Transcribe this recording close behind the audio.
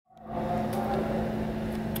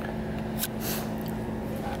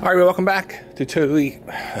All right, welcome back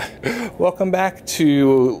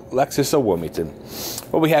to Lexus of Wilmington.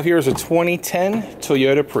 What we have here is a 2010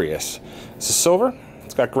 Toyota Prius. It's a silver.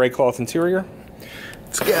 It's got gray cloth interior.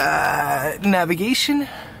 It's got navigation.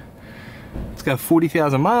 It's got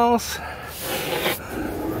 40,000 miles.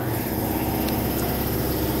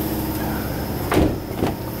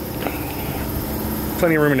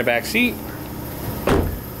 Plenty of room in the back seat.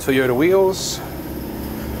 Toyota wheels.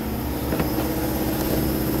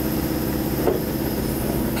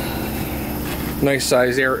 Nice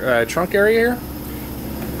size trunk area here.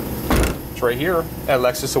 It's right here at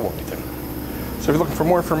Lexus of Wilmington. So if you're looking for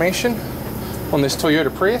more information on this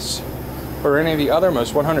Toyota Prius or any of the other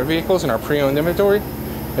most 100 vehicles in our pre-owned inventory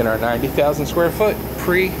in our 90,000 square foot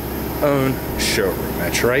pre-owned showroom.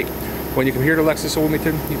 That's right. When you come here to Lexus of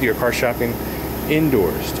Wilmington, you do your car shopping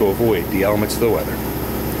indoors to avoid the elements of the weather.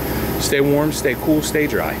 Stay warm, stay cool, stay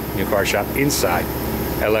dry. Your car shop inside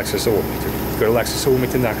at Lexus of Wilmington. Go to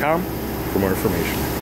lexusofwilmington.com for more information.